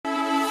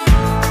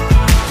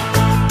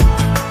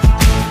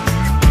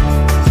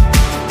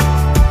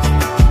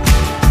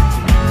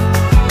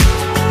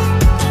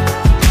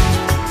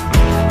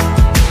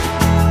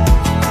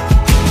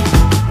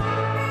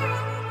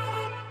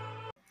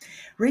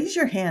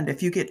your hand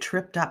if you get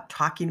tripped up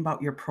talking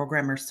about your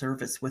program or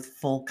service with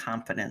full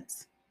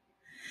confidence.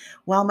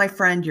 Well, my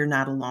friend, you're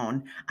not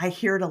alone. I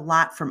hear it a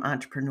lot from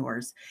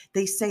entrepreneurs.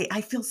 They say,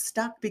 I feel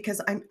stuck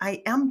because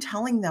I am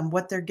telling them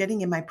what they're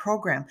getting in my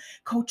program,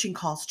 coaching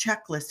calls,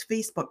 checklists,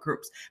 Facebook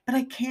groups, but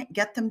I can't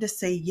get them to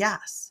say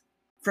yes.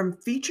 From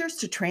features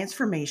to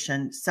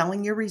transformation,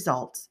 selling your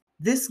results,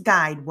 this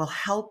guide will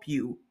help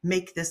you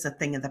make this a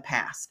thing of the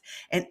past.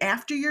 And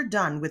after you're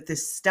done with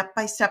this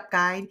step-by-step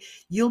guide,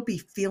 you'll be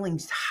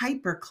feeling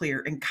hyper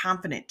clear and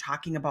confident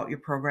talking about your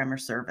program or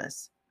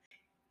service.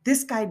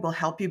 This guide will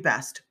help you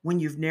best when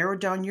you've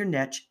narrowed down your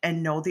niche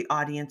and know the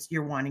audience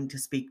you're wanting to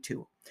speak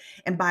to.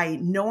 And by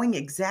knowing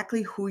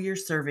exactly who you're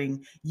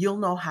serving, you'll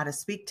know how to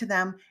speak to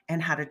them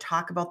and how to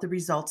talk about the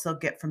results they'll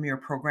get from your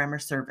program or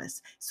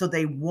service so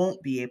they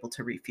won't be able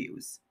to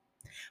refuse.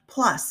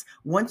 Plus,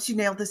 once you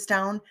nail this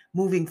down,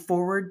 moving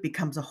forward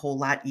becomes a whole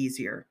lot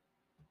easier.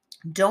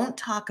 Don't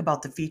talk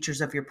about the features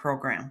of your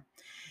program.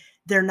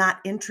 They're not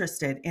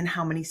interested in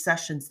how many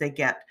sessions they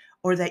get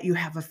or that you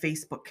have a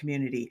Facebook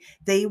community.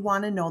 They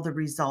want to know the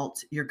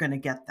results you're going to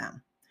get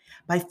them.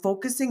 By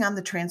focusing on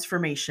the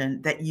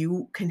transformation that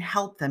you can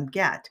help them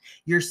get,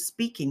 you're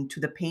speaking to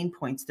the pain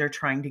points they're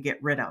trying to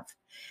get rid of.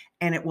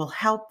 And it will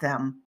help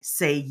them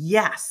say,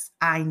 yes,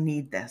 I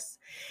need this.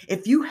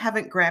 If you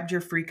haven't grabbed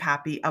your free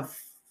copy of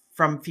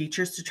From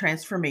Features to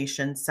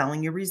Transformation,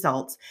 Selling Your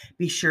Results,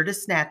 be sure to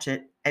snatch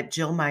it at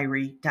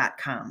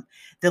jillmyrie.com.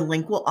 The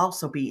link will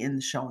also be in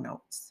the show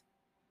notes.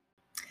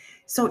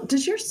 So,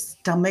 does your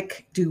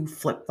stomach do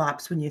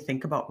flip-flops when you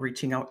think about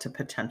reaching out to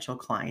potential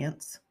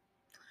clients?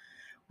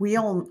 We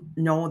all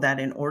know that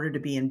in order to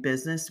be in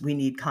business, we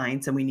need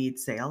clients and we need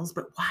sales,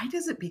 but why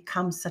does it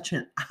become such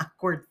an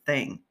awkward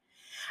thing?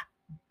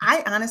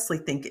 I honestly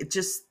think it's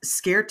just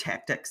scare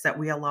tactics that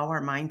we allow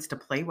our minds to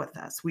play with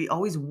us. We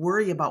always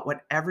worry about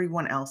what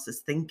everyone else is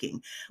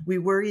thinking. We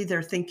worry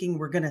they're thinking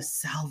we're going to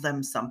sell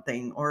them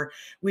something, or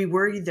we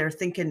worry they're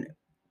thinking,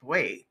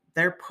 wait,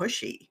 they're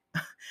pushy,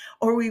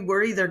 or we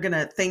worry they're going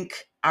to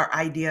think our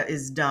idea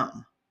is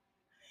dumb.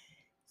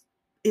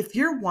 If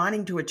you're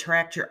wanting to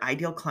attract your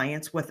ideal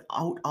clients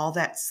without all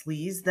that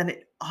sleaze, then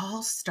it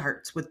all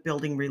starts with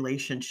building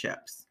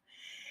relationships.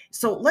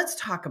 So let's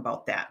talk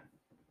about that.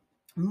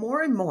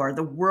 More and more,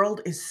 the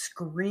world is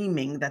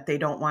screaming that they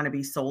don't want to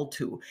be sold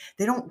to.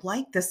 They don't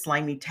like the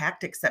slimy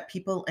tactics that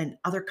people and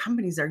other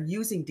companies are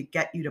using to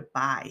get you to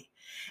buy.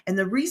 And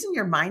the reason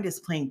your mind is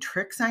playing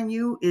tricks on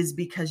you is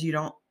because you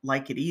don't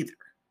like it either.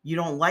 You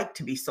don't like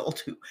to be sold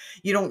to.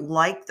 You don't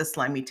like the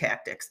slimy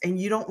tactics, and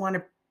you don't want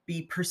to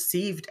be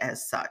perceived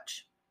as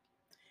such.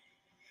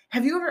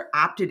 Have you ever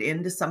opted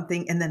into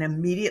something and then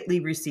immediately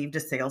received a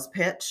sales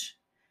pitch?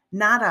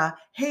 Not a,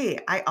 hey,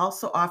 I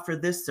also offer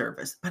this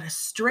service, but a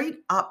straight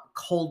up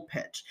cold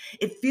pitch.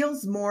 It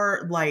feels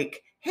more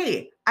like,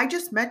 hey, I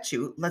just met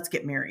you. Let's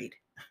get married.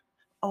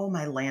 Oh,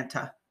 my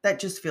Lanta. That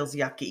just feels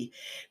yucky.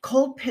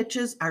 Cold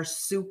pitches are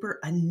super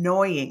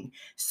annoying.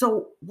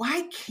 So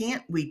why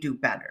can't we do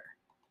better?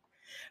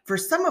 For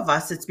some of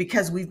us, it's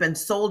because we've been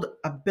sold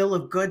a bill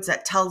of goods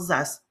that tells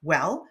us,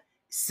 well,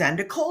 send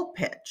a cold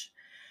pitch.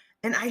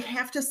 And I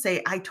have to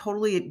say, I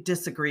totally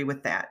disagree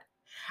with that.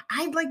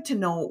 I'd like to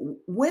know,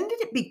 when did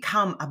it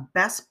become a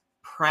best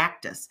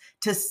practice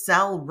to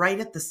sell right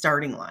at the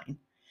starting line?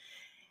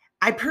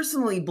 I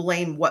personally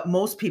blame what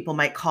most people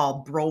might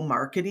call bro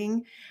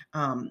marketing.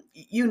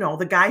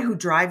 The guy who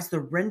drives the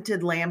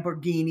rented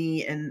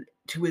Lamborghini and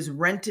to his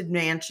rented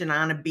mansion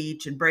on a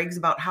beach and brags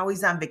about how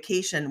he's on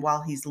vacation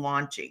while he's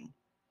launching.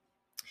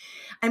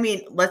 I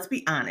mean, let's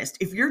be honest.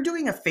 If you're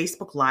doing a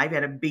Facebook Live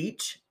at a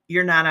beach,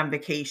 you're not on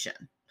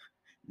vacation.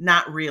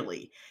 Not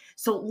really.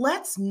 So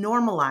let's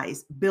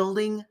normalize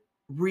building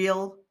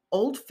real,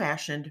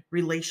 old-fashioned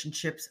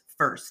relationships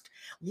first.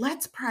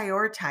 Let's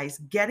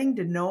prioritize getting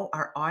to know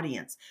our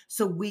audience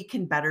so we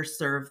can better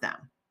serve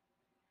them.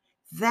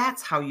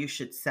 That's how you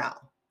should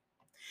sell.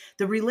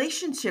 The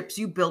relationships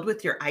you build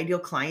with your ideal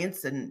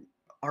clients and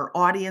our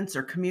audience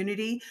or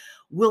community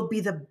will be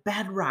the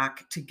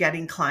bedrock to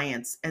getting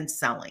clients and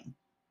selling.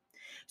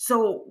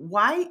 So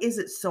why is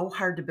it so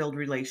hard to build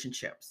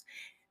relationships?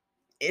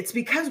 It's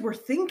because we're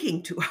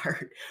thinking too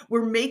hard.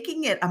 We're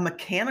making it a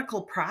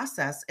mechanical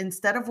process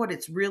instead of what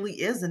it really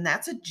is, and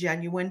that's a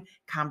genuine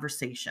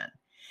conversation.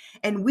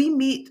 And we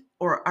meet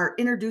or are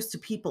introduced to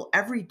people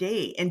every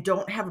day and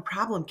don't have a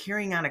problem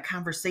carrying on a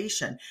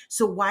conversation.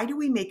 So why do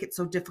we make it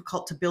so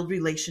difficult to build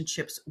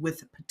relationships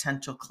with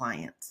potential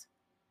clients?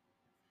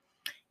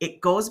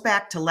 It goes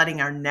back to letting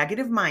our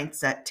negative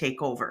mindset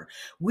take over.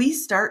 We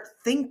start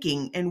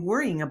thinking and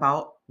worrying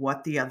about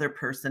what the other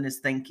person is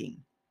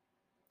thinking.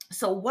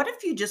 So what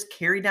if you just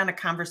carried on a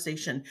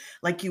conversation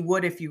like you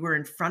would if you were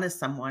in front of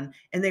someone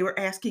and they were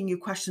asking you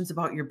questions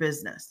about your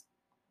business?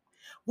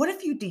 What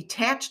if you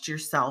detached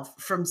yourself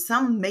from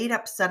some made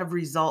up set of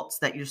results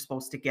that you're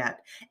supposed to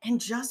get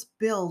and just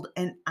build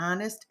an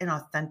honest and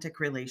authentic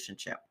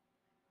relationship?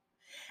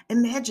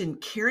 Imagine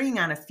carrying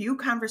on a few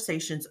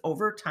conversations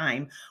over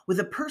time with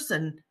a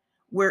person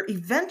where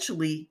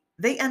eventually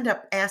they end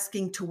up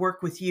asking to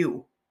work with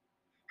you.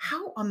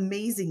 How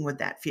amazing would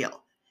that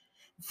feel?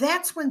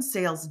 That's when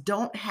sales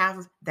don't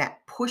have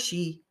that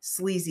pushy,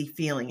 sleazy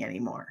feeling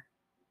anymore.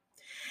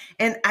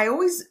 And I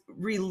always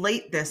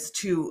relate this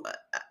to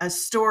a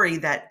story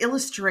that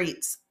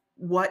illustrates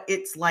what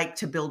it's like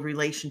to build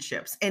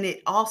relationships. And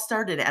it all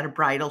started at a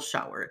bridal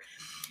shower.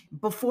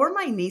 Before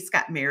my niece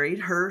got married,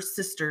 her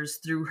sisters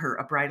threw her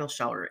a bridal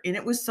shower, and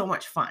it was so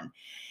much fun.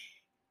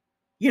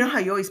 You know how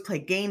you always play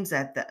games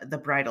at the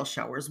bridal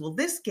showers? Well,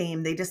 this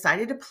game they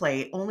decided to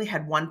play only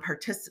had one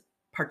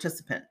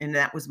participant, and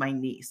that was my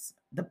niece,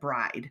 the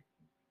bride.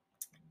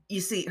 You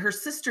see, her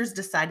sisters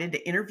decided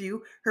to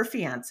interview her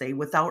fiance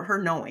without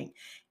her knowing,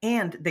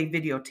 and they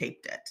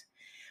videotaped it.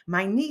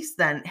 My niece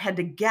then had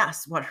to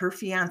guess what her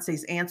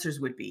fiance's answers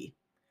would be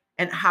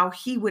and how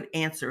he would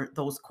answer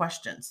those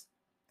questions.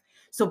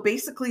 So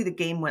basically, the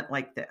game went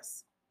like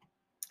this.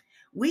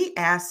 We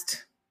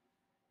asked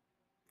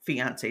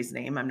fiance's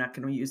name, I'm not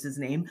going to use his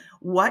name,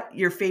 what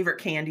your favorite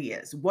candy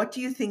is. What do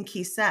you think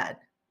he said?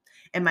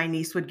 And my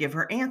niece would give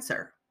her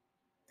answer.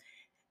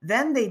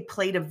 Then they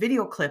played a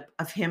video clip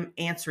of him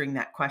answering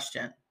that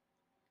question.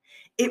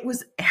 It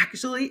was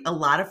actually a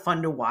lot of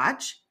fun to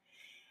watch.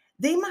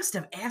 They must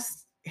have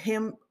asked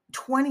him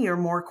 20 or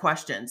more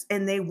questions,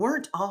 and they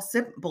weren't all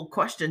simple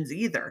questions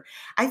either.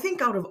 I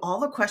think out of all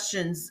the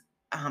questions,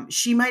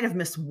 she might have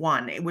missed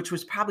one, which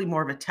was probably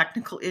more of a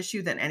technical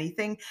issue than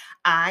anything.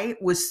 I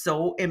was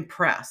so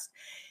impressed.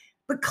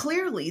 But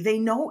clearly, they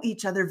know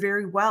each other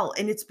very well,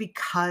 and it's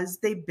because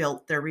they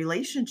built their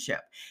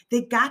relationship.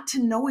 They got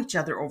to know each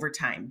other over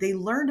time. They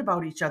learned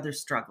about each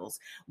other's struggles,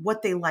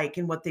 what they like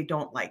and what they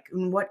don't like,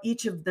 and what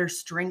each of their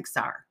strengths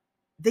are.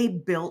 They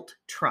built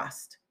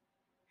trust.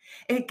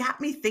 And it got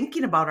me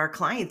thinking about our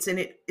clients, and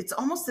it's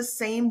almost the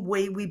same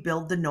way we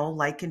build the know,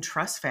 like, and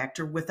trust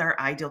factor with our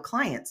ideal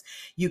clients.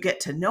 You get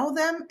to know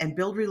them and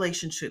build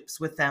relationships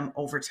with them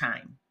over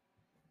time.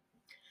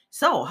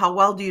 So, how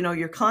well do you know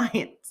your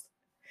clients?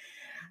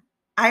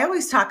 I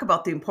always talk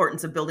about the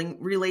importance of building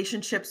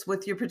relationships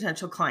with your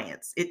potential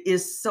clients. It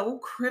is so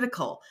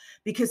critical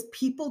because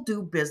people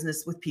do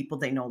business with people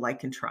they know,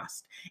 like, and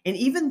trust. And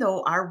even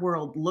though our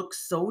world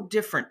looks so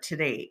different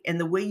today, and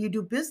the way you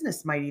do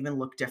business might even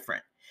look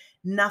different,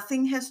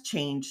 nothing has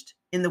changed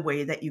in the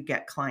way that you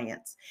get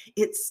clients.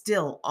 It's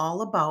still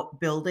all about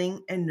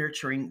building and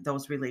nurturing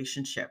those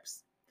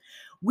relationships.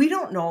 We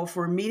don't know if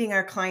we're meeting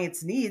our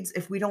clients' needs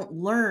if we don't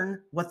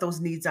learn what those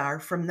needs are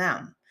from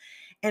them.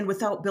 And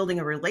without building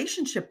a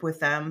relationship with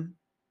them,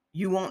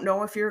 you won't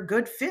know if you're a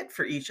good fit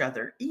for each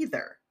other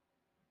either.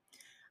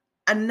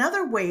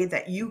 Another way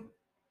that you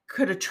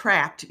could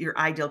attract your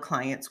ideal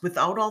clients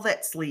without all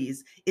that sleaze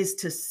is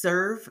to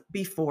serve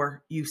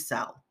before you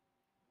sell.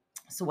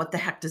 So, what the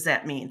heck does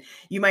that mean?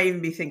 You might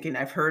even be thinking,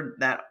 I've heard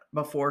that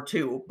before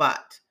too,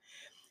 but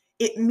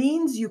it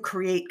means you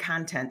create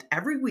content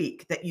every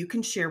week that you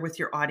can share with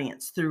your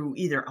audience through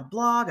either a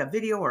blog, a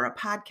video, or a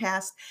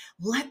podcast.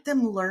 Let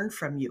them learn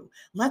from you.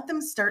 Let them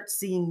start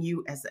seeing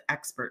you as the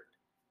expert.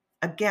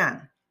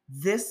 Again,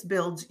 this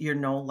builds your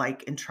know,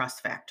 like, and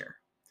trust factor.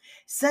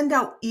 Send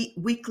out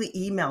weekly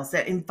emails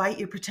that invite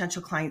your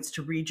potential clients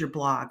to read your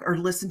blog or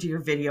listen to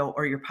your video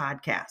or your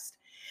podcast.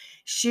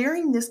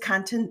 Sharing this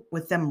content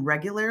with them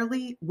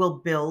regularly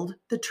will build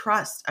the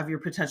trust of your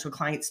potential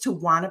clients to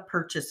want to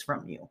purchase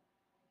from you.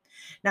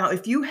 Now,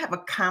 if you have a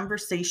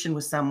conversation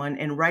with someone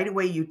and right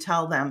away you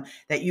tell them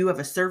that you have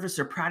a service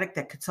or product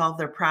that could solve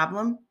their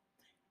problem,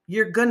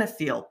 you're going to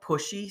feel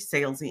pushy,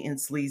 salesy, and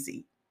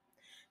sleazy.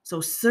 So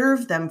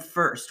serve them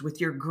first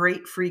with your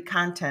great free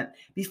content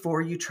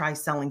before you try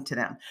selling to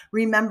them.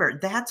 Remember,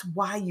 that's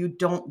why you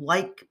don't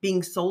like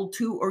being sold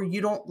to, or you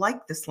don't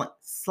like the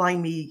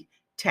slimy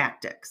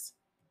tactics.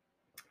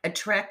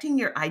 Attracting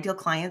your ideal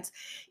clients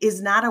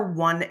is not a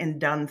one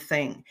and done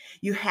thing.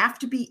 You have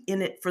to be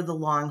in it for the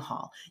long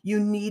haul.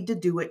 You need to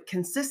do it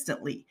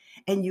consistently,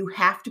 and you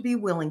have to be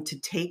willing to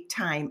take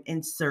time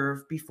and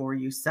serve before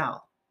you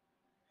sell.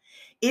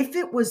 If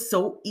it was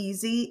so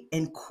easy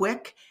and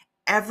quick,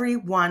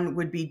 everyone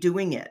would be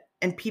doing it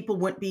and people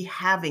wouldn't be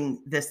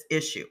having this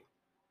issue.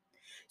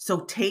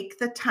 So take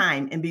the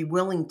time and be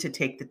willing to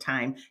take the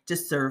time to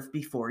serve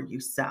before you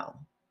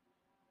sell.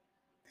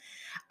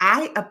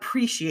 I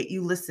appreciate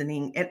you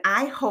listening, and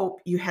I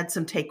hope you had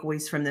some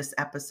takeaways from this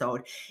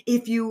episode.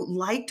 If you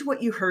liked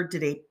what you heard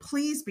today,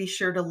 please be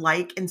sure to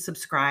like and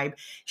subscribe,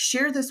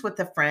 share this with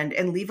a friend,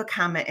 and leave a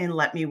comment and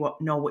let me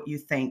know what you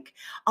think.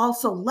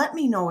 Also, let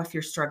me know if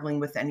you're struggling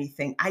with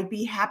anything. I'd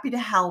be happy to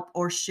help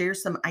or share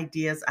some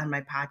ideas on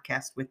my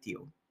podcast with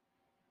you.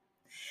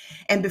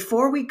 And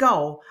before we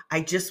go,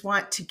 I just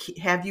want to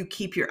have you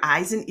keep your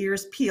eyes and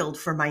ears peeled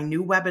for my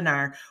new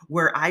webinar,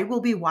 where I will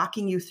be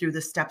walking you through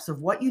the steps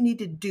of what you need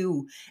to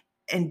do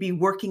and be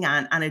working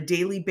on a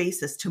daily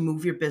basis to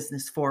move your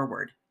business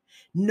forward.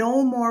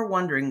 No more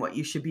wondering what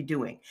you should be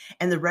doing.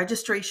 And the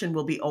registration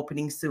will be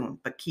opening soon,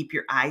 but keep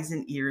your eyes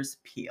and ears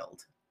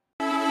peeled.